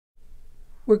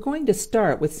We're going to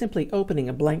start with simply opening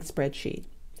a blank spreadsheet.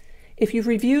 If you've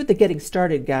reviewed the Getting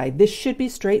Started guide, this should be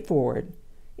straightforward.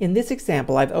 In this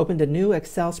example, I've opened a new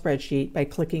Excel spreadsheet by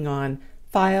clicking on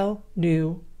File,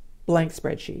 New, Blank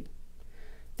Spreadsheet.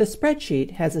 The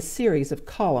spreadsheet has a series of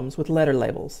columns with letter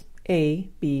labels,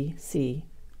 A, B, C,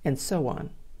 and so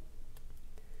on.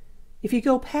 If you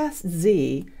go past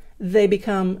Z, they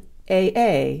become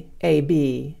AA,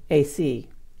 AB, AC,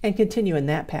 and continue in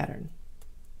that pattern.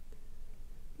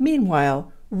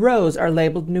 Meanwhile, rows are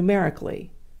labeled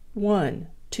numerically, 1,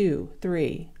 2,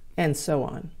 3, and so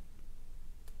on.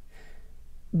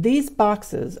 These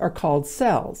boxes are called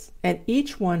cells, and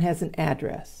each one has an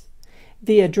address.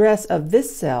 The address of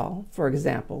this cell, for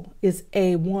example, is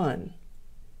A1,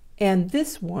 and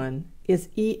this one is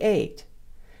E8.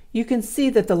 You can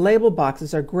see that the label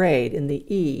boxes are grayed in the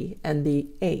E and the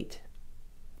 8.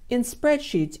 In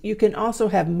spreadsheets, you can also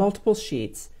have multiple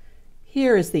sheets.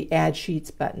 Here is the Add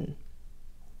Sheets button.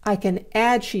 I can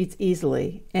add sheets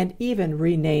easily and even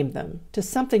rename them to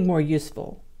something more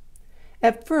useful.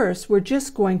 At first, we're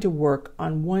just going to work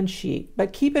on one sheet,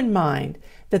 but keep in mind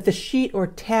that the sheet or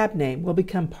tab name will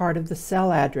become part of the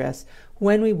cell address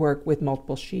when we work with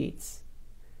multiple sheets.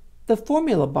 The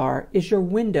formula bar is your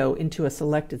window into a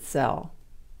selected cell.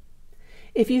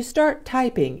 If you start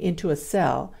typing into a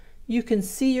cell, you can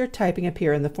see your typing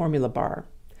appear in the formula bar.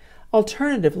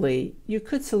 Alternatively, you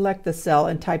could select the cell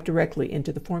and type directly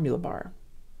into the formula bar.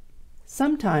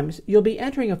 Sometimes you'll be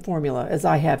entering a formula, as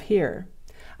I have here.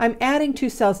 I'm adding two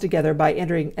cells together by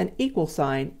entering an equal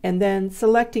sign and then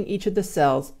selecting each of the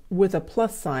cells with a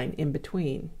plus sign in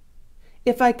between.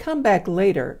 If I come back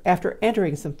later after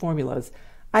entering some formulas,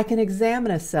 I can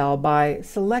examine a cell by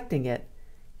selecting it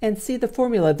and see the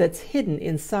formula that's hidden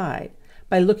inside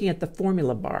by looking at the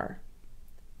formula bar.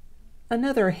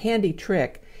 Another handy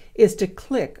trick is to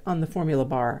click on the formula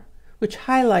bar, which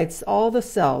highlights all the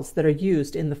cells that are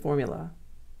used in the formula.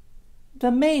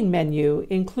 The main menu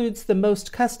includes the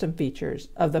most custom features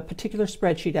of the particular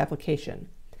spreadsheet application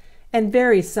and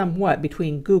varies somewhat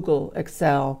between Google,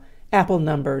 Excel, Apple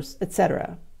Numbers,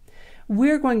 etc.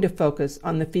 We're going to focus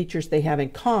on the features they have in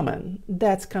common.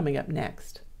 That's coming up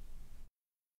next.